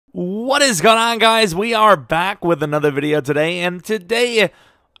What is going on, guys? We are back with another video today, and today,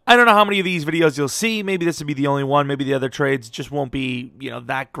 I don't know how many of these videos you'll see. Maybe this will be the only one. Maybe the other trades just won't be,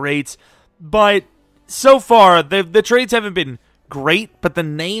 that great. But so far, the trades haven't been great, but the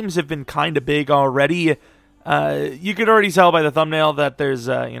names have been kind of big already. You could already tell by the thumbnail that there's,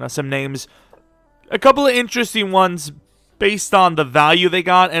 some names. A couple of interesting ones based on the value they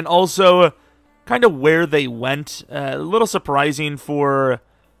got, and also kind of where they went. A little surprising for...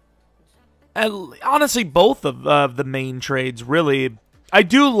 honestly, both of the main trades, really. I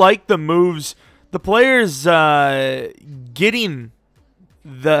do like the moves. The players getting...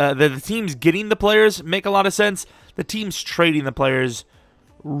 The teams getting the players make a lot of sense. The teams trading the players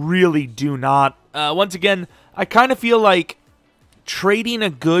really do not. Once again, I kind of feel like trading a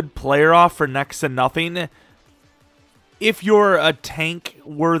good player off for next to nothing, if you're a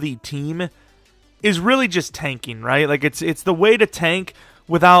tank-worthy team, is really just tanking, right? Like, it's the way to tank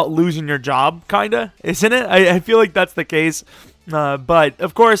without losing your job, kinda, isn't it? I feel like that's the case. But,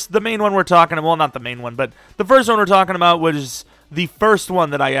 of course, the main one we're talking about, well, not the main one, but the first one we're talking about was the first one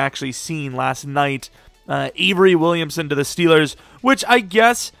that I actually seen last night. Avery Williamson to the Steelers, which I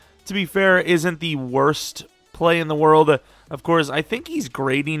guess, to be fair, isn't the worst play in the world. Of course, I think he's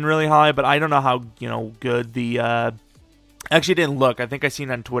grading really high, but I don't know how, good the... Actually, didn't look. I think I seen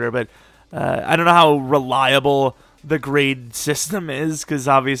it on Twitter, but I don't know how reliable the grade system is, because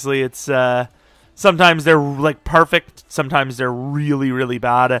obviously it's sometimes they're like perfect, sometimes they're really, really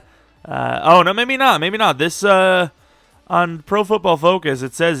bad. Oh no, maybe not. This on Pro Football Focus,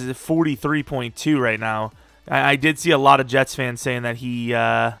 it says 43.2 right now. I did see a lot of Jets fans saying that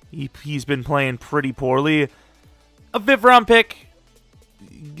he's been playing pretty poorly. A 5th round pick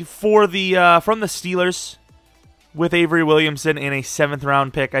for the from the Steelers with Avery Williamson, and a 7th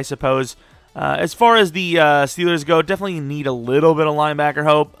round pick, I suppose. As far as the Steelers go, definitely need a little bit of linebacker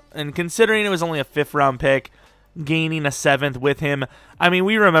help. And considering it was only a 5th round pick, gaining a 7th with him, I mean,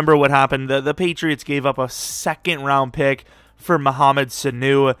 we remember what happened. The Patriots gave up a 2nd round pick for Mohamed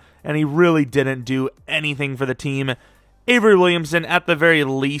Sanu, and he really didn't do anything for the team. Avery Williamson, at the very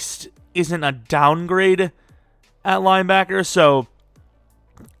least, isn't a downgrade at linebacker, so...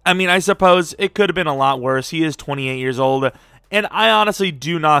 I mean, I suppose it could have been a lot worse. He is 28 years old, and I honestly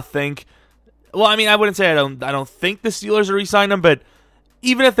do not think... Well, I mean, I wouldn't say I don't think the Steelers will re-sign him, but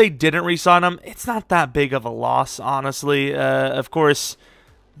even if they didn't re-sign him, it's not that big of a loss, honestly. Of course,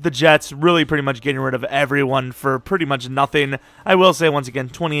 the Jets really pretty much getting rid of everyone for pretty much nothing. I will say, once again,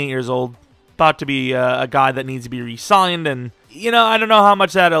 28 years old, about to be a guy that needs to be re-signed, and, I don't know how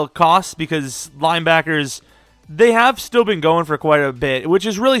much that'll cost, because linebackers... They have still been going for quite a bit, which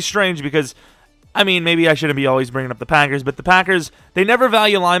is really strange because, I mean, maybe I shouldn't be always bringing up the Packers, but the Packers, they never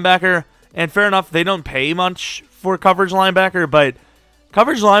value linebacker, and fair enough, they don't pay much for coverage linebacker, but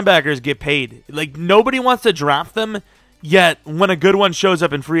coverage linebackers get paid. Like, nobody wants to draft them, yet when a good one shows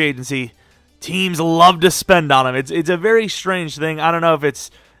up in free agency, teams love to spend on them. It's a very strange thing. I don't know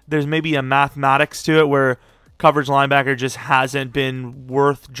if there's maybe a mathematics to it where coverage linebacker just hasn't been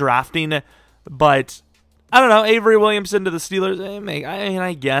worth drafting, but... I don't know, Avery Williamson to the Steelers,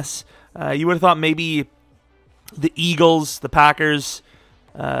 I guess. You would have thought maybe the Eagles, the Packers,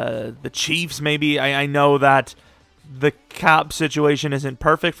 the Chiefs maybe. I know that the cap situation isn't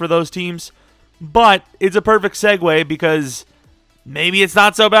perfect for those teams, but it's a perfect segue because maybe it's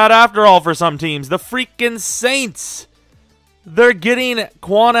not so bad after all for some teams. The freaking Saints! They're getting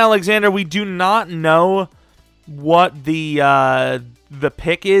Kwon Alexander. We do not know what the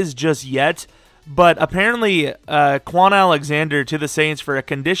pick is just yet. But apparently, Kwon Alexander to the Saints for a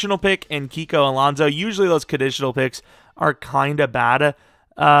conditional pick and Kiko Alonso. Usually those conditional picks are kind of bad.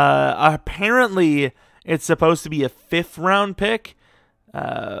 Apparently, it's supposed to be a 5th round pick.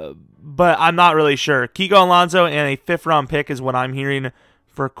 But I'm not really sure. Kiko Alonso and a 5th round pick is what I'm hearing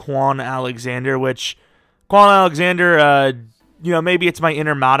for Kwon Alexander. Which, Kwon Alexander, maybe it's my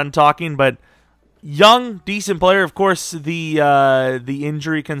inner Madden talking, but... Young, decent player. Of course, the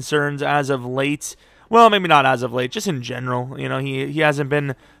injury concerns as of late. Well, maybe not as of late, just in general. He hasn't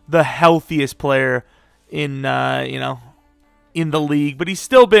been the healthiest player in in the league, but he's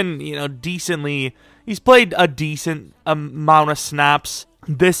still been decently. He's played a decent amount of snaps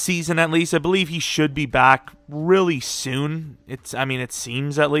this season, at least. I believe he should be back really soon. It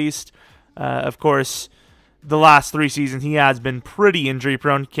seems at least. Of course, the last 3 seasons he has been pretty injury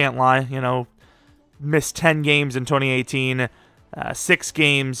prone. Can't lie. Missed 10 games in 2018, 6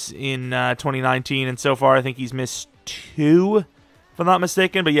 games in 2019, and so far I think he's missed 2, if I'm not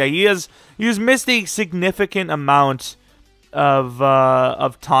mistaken. But yeah, he has missed a significant amount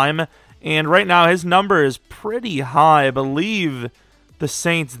of time, And right now his number is pretty high. I believe the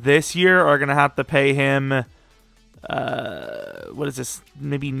Saints this year are going to have to pay him, what is this,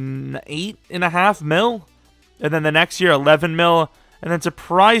 maybe $8.5 million? And then the next year, $11 million. And then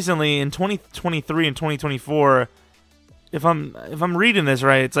surprisingly, in 2023 and 2024, if I'm reading this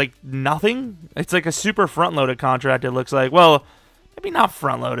right, it's like nothing. It's like a super front-loaded contract, it looks like. Well, maybe not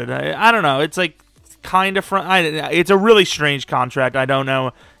front-loaded. I don't know. It's like kind of it's a really strange contract. I don't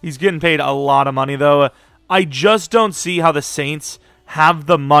know. He's getting paid a lot of money, though. I just don't see how the Saints have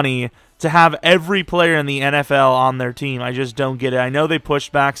the money to have every player in the NFL on their team. I just don't get it. I know they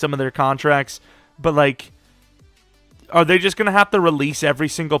pushed back some of their contracts, but like, are they just going to have to release every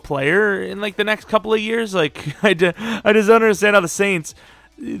single player in like the next couple of years? Like, I just don't understand how the Saints,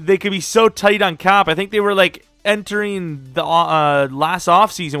 they could be so tight on cap. I think they were like entering the last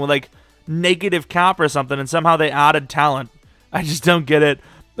offseason with like negative cap or something, and somehow they added talent. I just don't get it.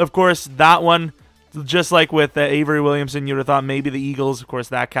 Of course, that one, just like with Avery Williamson, you would have thought maybe the Eagles, of course,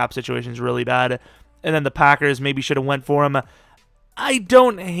 that cap situation is really bad. And then the Packers maybe should have went for him. I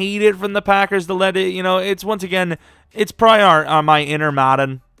don't hate it from the Packers to let it, it's once again, it's probably on my inner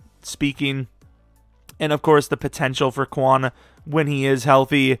Madden speaking. And of course, the potential for Kwon when he is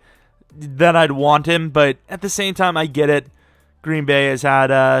healthy, that I'd want him. But at the same time, I get it. Green Bay has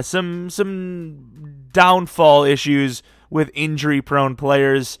had some downfall issues with injury-prone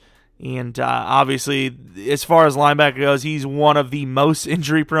players. And obviously, as far as linebacker goes, he's one of the most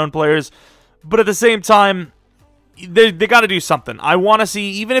injury-prone players. But at the same time, they got to do something. I want to see,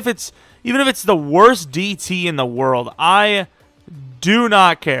 even if it's the worst DT in the world, I do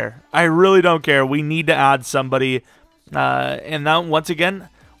not care. I really don't care. We need to add somebody. And now, once again,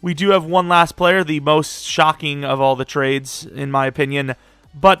 we do have one last player, the most shocking of all the trades, in my opinion.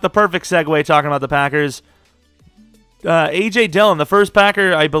 But the perfect segue, talking about the Packers. A.J. Dillon, the first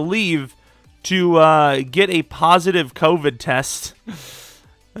Packer, I believe, to get a positive COVID test.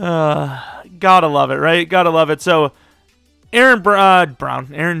 Gotta love it, right? Gotta love it. So,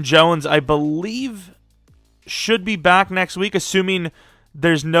 Aaron Jones, I believe, should be back next week, assuming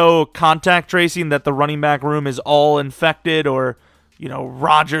there's no contact tracing, that the running back room is all infected, or,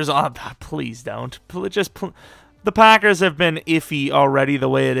 Rodgers. Please don't. The Packers have been iffy already the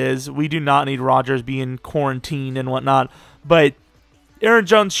way it is. We do not need Rodgers being quarantined and whatnot. But Aaron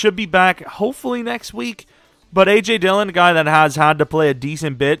Jones should be back hopefully next week. But A.J. Dillon, a guy that has had to play a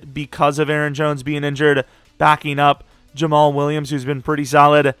decent bit because of Aaron Jones being injured, backing up Jamal Williams, who's been pretty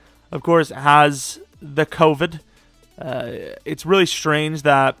solid, of course, has the COVID. It's really strange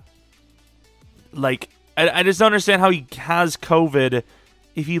that, like, I just don't understand how he has COVID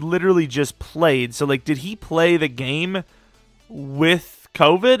if he literally just played. So, like, did he play the game with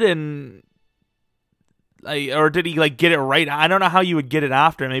COVID, and or did he, like, get it right? I don't know how you would get it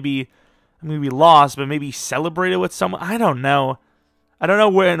after. Maybe we lost, but maybe celebrated with someone. I don't know. I don't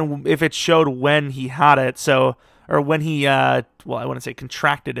know if it showed when he had it. So, or when he, I wouldn't say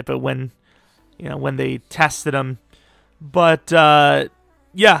contracted it, but when they tested him. But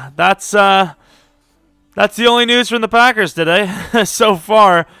yeah, that's the only news from the Packers today so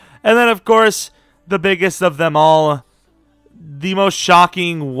far. And then, of course, the biggest of them all, the most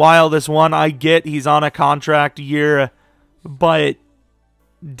shocking, wildest one. I get he's on a contract year, but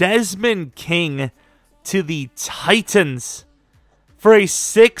Desmond King to the Titans for a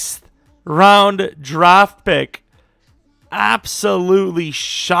 6th round draft pick. Absolutely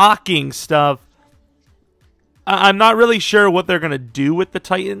shocking stuff. I'm not really sure what they're going to do with the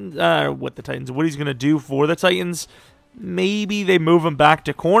Titans. What he's going to do for the Titans. Maybe they move him back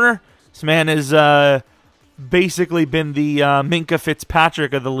to corner. This man has basically been the Minkah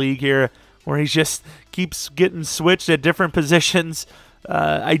Fitzpatrick of the league here, where he just keeps getting switched at different positions.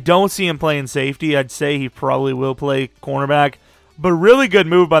 I don't see him playing safety. I'd say he probably will play cornerback. But really good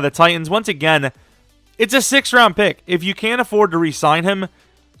move by the Titans. Once again, it's a 6th round pick. If you can't afford to re-sign him,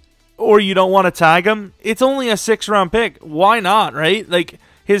 or you don't want to tag him, it's only a 6th round pick. Why not, right? Like,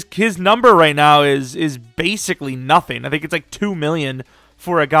 his number right now is basically nothing. I think it's like $2 million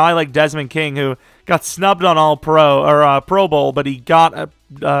for a guy like Desmond King, who got snubbed on All Pro or Pro Bowl, but he got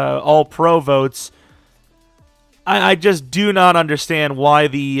All Pro votes. I just do not understand why I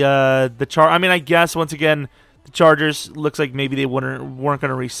mean, I guess once again the Chargers looks like maybe they weren't going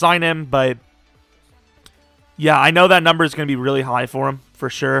to re-sign him, but yeah, I know that number is going to be really high for him for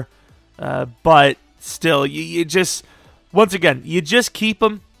sure. But still, you just, once again, you just keep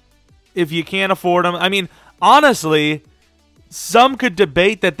him if you can't afford him. I mean, honestly, some could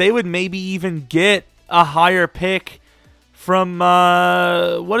debate that they would maybe even get a higher pick from,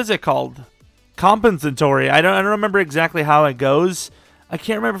 what is it called? Compensatory. I don't remember exactly how it goes. I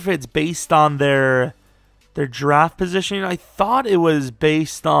can't remember if it's based on their their draft positioning. I thought it was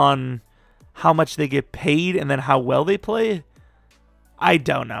based on how much they get paid and then how well they play. I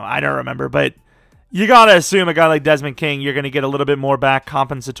don't know. I don't remember, but you got to assume a guy like Desmond King, you're going to get a little bit more back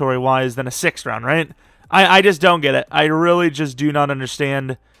compensatory-wise than a 6th round, right? I just don't get it. I really just do not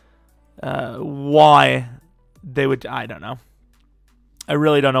understand why they would. I don't know. I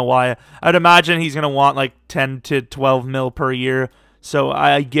really don't know why. I'd imagine he's going to want like 10 to 12 mil per year. So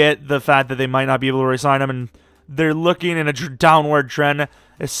I get the fact that they might not be able to re-sign him, and they're looking in a downward trend,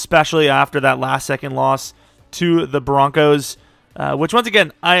 especially after that last-second loss to the Broncos, which, once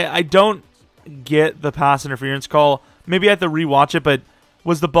again, I don't get the pass interference call. Maybe I have to rewatch it, but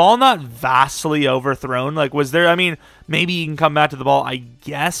was the ball not vastly overthrown? Like, was there, I mean, maybe you can come back to the ball, I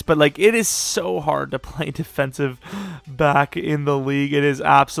guess, but, like, it is so hard to play defensive back in the league. It is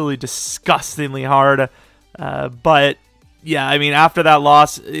absolutely disgustingly hard. But, yeah, I mean, after that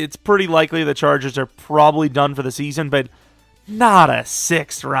loss, it's pretty likely the Chargers are probably done for the season, but not a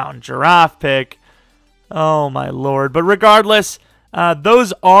 6th-round draft pick. Oh, my Lord. But regardless,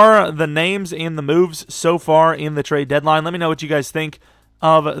 those are the names and the moves so far in the trade deadline. Let me know what you guys think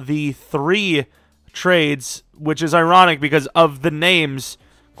of the 3 trades, which is ironic because of the names,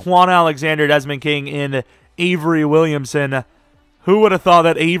 Kwon Alexander, Desmond King, and Avery Williamson. Who would have thought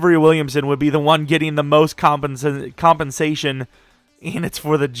that Avery Williamson would be the one getting the most compensation, and it's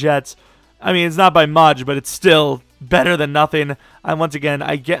for the Jets? I mean, it's not by much, but it's still better than nothing. And once again,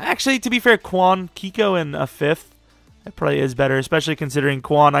 I get, actually, to be fair, Kwon, Kiko in a 5th, it probably is better, especially considering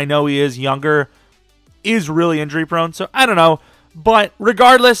Kwon, I know he is younger, is really injury prone, so I don't know. But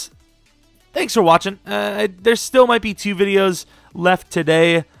regardless, thanks for watching. There still might be 2 videos left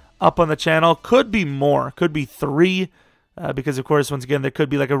today up on the channel. Could be more. Could be 3. Because, of course, once again, there could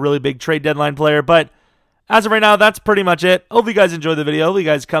be like a really big trade deadline player. But as of right now, that's pretty much it. Hope you guys enjoyed the video. Hope you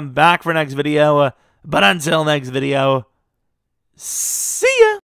guys come back for next video. But until next video, see ya!